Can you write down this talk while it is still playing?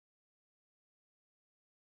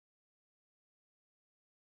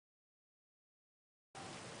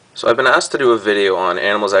So I've been asked to do a video on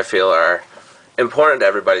animals I feel are important to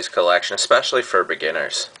everybody's collection, especially for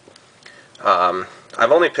beginners.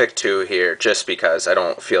 I've only picked two here just because I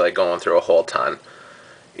don't feel like going through a whole ton.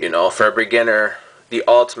 You know, for a beginner, the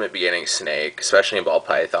ultimate beginning snake, especially in ball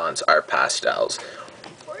pythons, are pastels.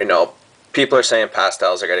 You know, people are saying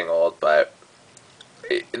pastels are getting old, but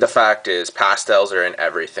the fact is pastels are in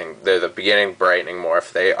everything. They're the beginning brightening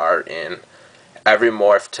morph. They are in every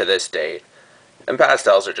morph to this date. And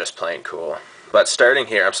pastels are just plain cool. But starting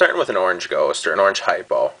here, I'm starting with an orange ghost or an orange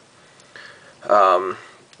hypo.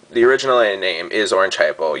 The original name is orange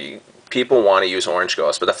hypo. People want to use orange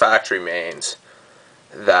ghost, but the fact remains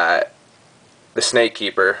that the snake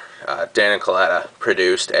keeper, Dan and Coletta,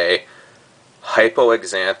 produced a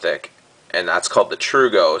hypoxanthic, and that's called the true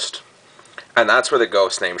ghost. And that's where the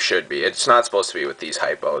ghost name should be. It's not supposed to be with these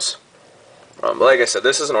hypos. But like I said,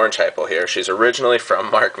 this is an orange hypo here. She's originally from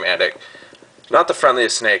Mark Mandic. Not the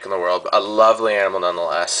friendliest snake in the world, but a lovely animal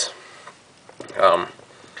nonetheless.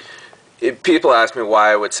 People ask me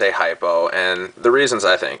why I would say hypo, and the reasons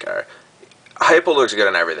I think are, hypo looks good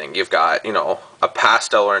in everything. You've got, a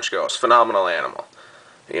pastel orange ghost, phenomenal animal.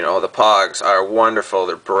 The pogs are wonderful,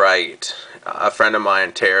 they're bright. A friend of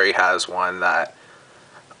mine, Terry, has one that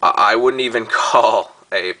I wouldn't even call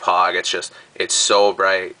a pog. It's so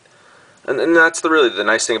bright. And that's really the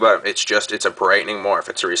nice thing about it. It's a brightening morph.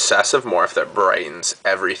 It's a recessive morph that brightens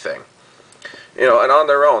everything. And on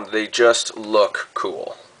their own, they just look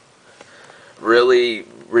cool. Really,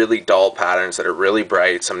 really dull patterns that are really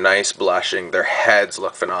bright. Some nice blushing. Their heads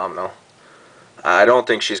look phenomenal. I don't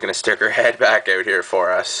think she's going to stick her head back out here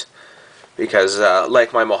for us. Because,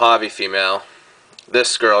 like my Mojave female,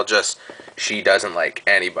 this girl she doesn't like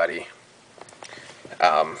anybody.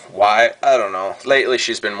 Why? I don't know. Lately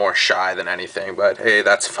she's been more shy than anything, but hey,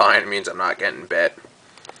 that's fine. It means I'm not getting bit.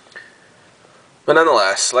 But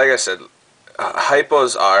nonetheless, like I said,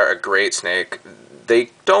 hypos are a great snake. They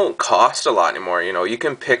don't cost a lot anymore. You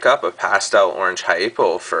can pick up a pastel orange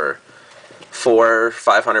hypo for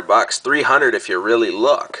 $400-500, $300 if you really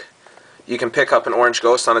look. You can pick up an orange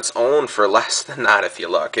ghost on its own for less than that if you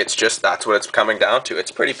look. That's what it's coming down to.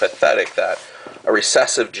 It's pretty pathetic that a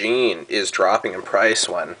recessive gene is dropping in price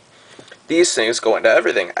when these things go into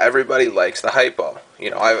everything. Everybody likes the hypo.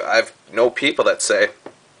 I've know people that say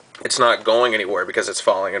it's not going anywhere because it's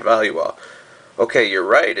falling in value. Well, okay, you're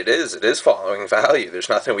right. It is falling in value. There's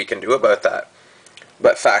nothing we can do about that.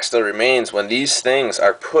 But fact still remains, when these things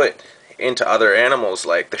are put into other animals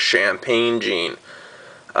like the champagne gene,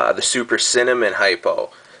 the super cinnamon hypo,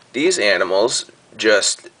 these animals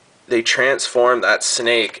they transform that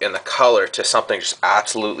snake and the color to something just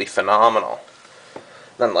absolutely phenomenal.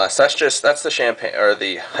 Nonetheless, that's the champagne or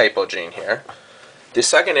the hypo gene here. The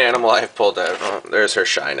second animal I've pulled out, there's her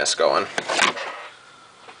shyness going.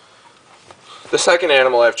 The second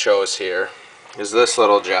animal I've chose here is this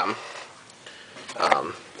little gem.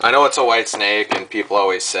 I know it's a white snake, and people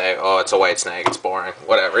always say, oh, it's a white snake, it's boring,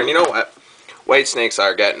 whatever. And you know what? White snakes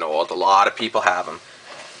are getting old. A lot of people have them.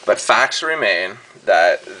 But facts remain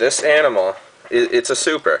that this animal, it's a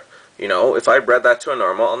super. If I bred that to a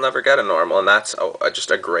normal, I'll never get a normal, and that's just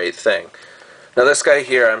a great thing. Now this guy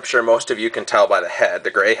here, I'm sure most of you can tell by the head, the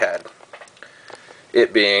gray head,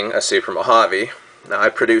 it being a super Mojave. Now I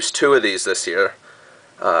produced two of these this year.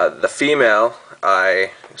 The female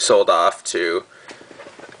I sold off to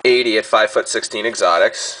 80 at 5'16"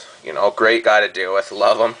 Exotics. Great guy to deal with,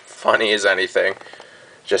 love him, funny as anything.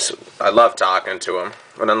 I love talking to him.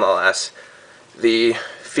 But nonetheless, the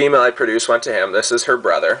female I produced went to him. This is her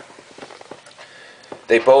brother.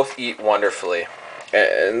 They both eat wonderfully.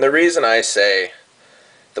 And the reason I say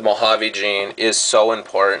the Mojave gene is so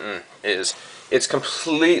important is it's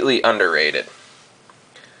completely underrated.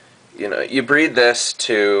 You breed this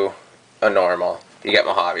to a normal, you get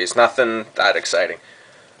Mojaves. Nothing that exciting.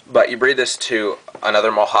 But you breed this to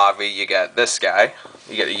another Mojave, you get this guy.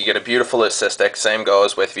 You get a beautiful cystic. Same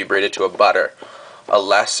goes with if you breed it to a butter, a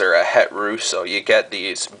lesser, a het russo. You get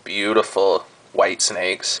these beautiful white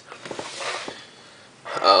snakes.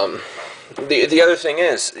 The other thing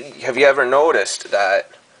is, have you ever noticed that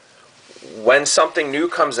when something new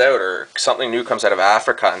comes out, or something new comes out of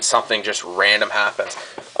Africa and something just random happens,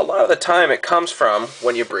 a lot of the time it comes from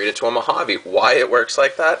when you breed it to a Mojave. Why it works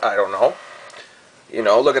like that, I don't know.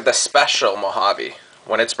 Look at the special Mojave.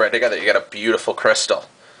 When it's bred together, you get a beautiful crystal.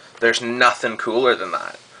 There's nothing cooler than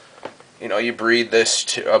that. You breed this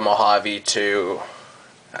to a Mojave to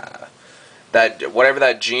whatever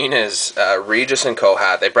that gene is, Regis and Co.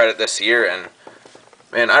 had. They bred it this year, and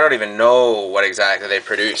man, I don't even know what exactly they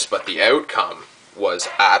produced, but the outcome was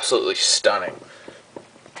absolutely stunning.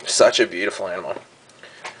 Such a beautiful animal.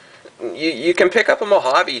 you can pick up a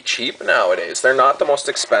Mojave cheap nowadays. They're not the most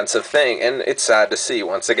expensive thing, and it's sad to see,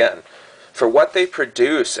 once again, for what they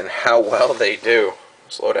produce and how well they do.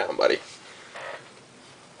 Slow down, buddy.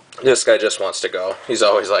 This guy just wants to go. He's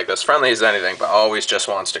always like this, friendly as anything, but always just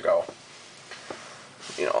wants to go.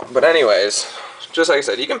 You know, but anyways, just like I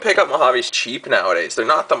said, you can pick up Mojaves cheap nowadays. They're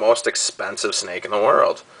not the most expensive snake in the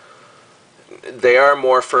world. They are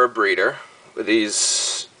more for a breeder.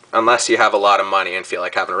 These, unless you have a lot of money and feel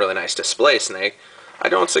like having a really nice display snake, I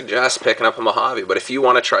don't suggest picking up a Mojave. But if you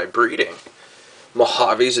want to try breeding,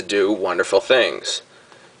 Mojaves do wonderful things.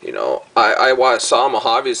 You know, I saw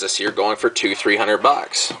Mojaves this year going for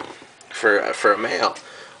 $200-300 for a male.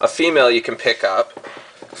 A female you can pick up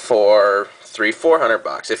for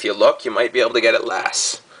 $300-400. If you look, you might be able to get it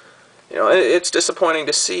less. You know, it's disappointing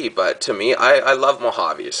to see, but to me, I love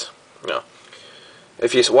Mojaves. You know,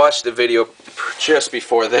 if you watched the video just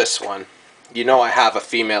before this one, you know I have a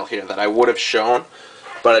female here that I would have shown,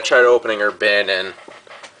 but I tried opening her bin and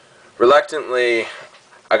reluctantly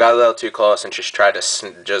I got a little too close and she tried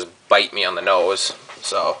to just bite me on the nose.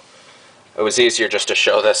 So it was easier just to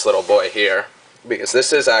show this little boy here, because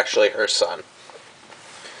this is actually her son.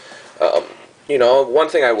 You know, one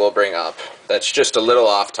thing I will bring up that's just a little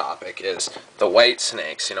off topic is the white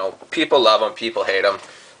snakes. You know, people love them, people hate them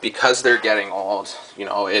because they're getting old. You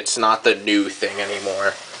know, it's not the new thing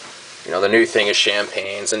anymore. You know, the new thing is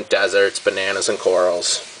champagnes and deserts, bananas and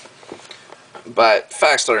corals. But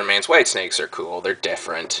fact still remains, white snakes are cool. They're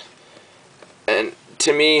different. And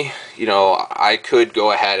to me, you know, I could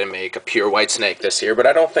go ahead and make a pure white snake this year, but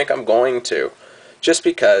I don't think I'm going to. Just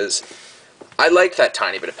because I like that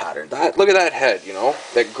tiny bit of pattern. Look at that head, you know?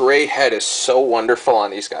 That gray head is so wonderful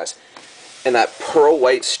on these guys. And that pearl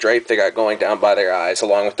white stripe they got going down by their eyes,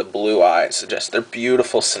 along with the blue eyes. They're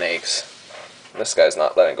beautiful snakes. This guy's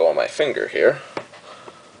not letting go of my finger here.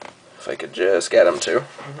 If I could just get him to.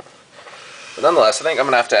 But nonetheless, I think I'm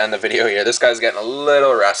going to have to end the video here. This guy's getting a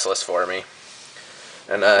little restless for me.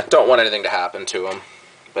 And don't want anything to happen to him.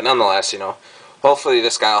 But nonetheless, you know, hopefully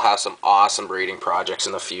this guy will have some awesome breeding projects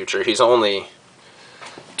in the future. He's only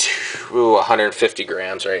 150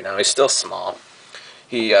 grams right now. He's still small.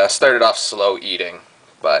 He started off slow eating.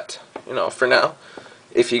 But, you know, for now,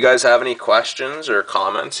 if you guys have any questions or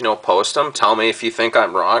comments, you know, post them. Tell me if you think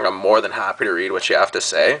I'm wrong. I'm more than happy to read what you have to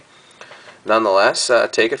say. Nonetheless,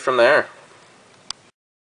 take it from there.